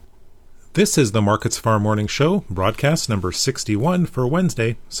This is the Markets Farm Morning Show, broadcast number 61 for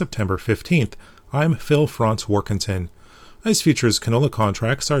Wednesday, September 15th. I'm Phil Franz Warkentin. ICE futures canola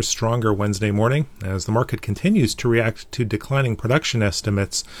contracts are stronger Wednesday morning as the market continues to react to declining production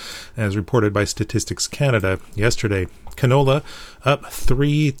estimates, as reported by Statistics Canada yesterday. Canola up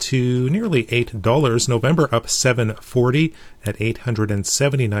 $3 to nearly $8. November up $7.40 at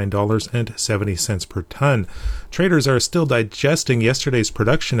 $879.70 per ton. Traders are still digesting yesterday's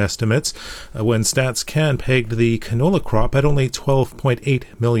production estimates when StatsCan pegged the canola crop at only 12.8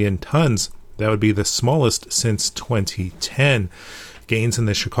 million tons. That would be the smallest since 2010. Gains in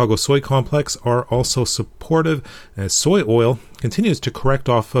the Chicago soy complex are also supportive as soy oil continues to correct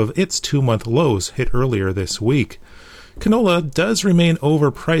off of its 2-month lows hit earlier this week. Canola does remain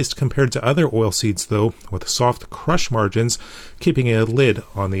overpriced compared to other oilseeds, though, with soft crush margins keeping a lid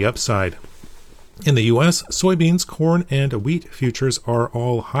on the upside. In the U.S., soybeans, corn, and wheat futures are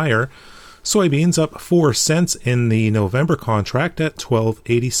all higher. Soybeans up 4 cents in the November contract at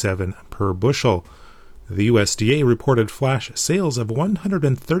 $12.87 per bushel. The USDA reported flash sales of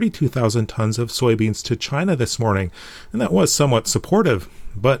 132,000 tons of soybeans to China this morning, and that was somewhat supportive,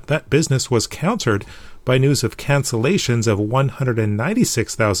 but that business was countered by news of cancellations of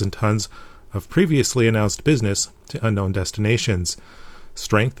 196,000 tons of previously announced business to unknown destinations.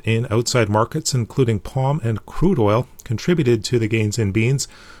 Strength in outside markets, including palm and crude oil, contributed to the gains in beans,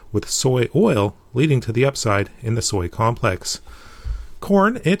 with soy oil leading to the upside in the soy complex.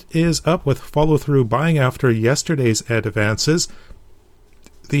 Corn, it is up with follow-through buying after yesterday's advances.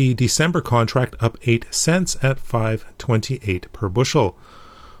 The December contract up 8 cents at $5.28 per bushel.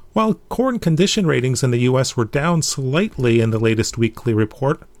 While corn condition ratings in the U.S. were down slightly in the latest weekly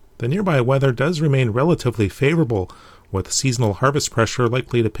report, the nearby weather does remain relatively favorable, with seasonal harvest pressure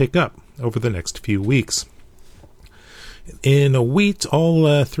likely to pick up over the next few weeks. In wheat,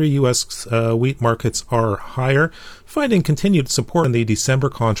 all three U.S. Wheat markets are higher, finding continued support in the December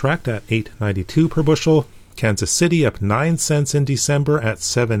contract at $8.92 per bushel, Kansas City up 9 cents in December at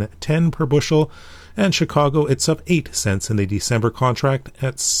 $7.10 per bushel, and Chicago, it's up 8 cents in the December contract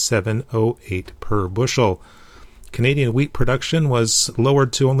at $7.08 per bushel. Canadian wheat production was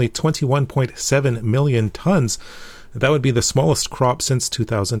lowered to only 21.7 million tons. That would be the smallest crop since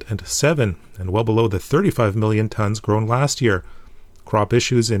 2007, and well below the 35 million tons grown last year. Crop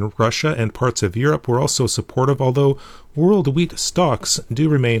issues in Russia and parts of Europe were also supportive, although world wheat stocks do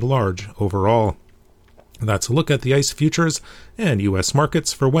remain large overall. That's a look at the ICE futures and U.S.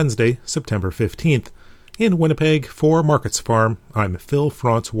 markets for Wednesday, September 15th. In Winnipeg, for Markets Farm, I'm Phil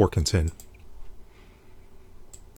Franz Warkentin.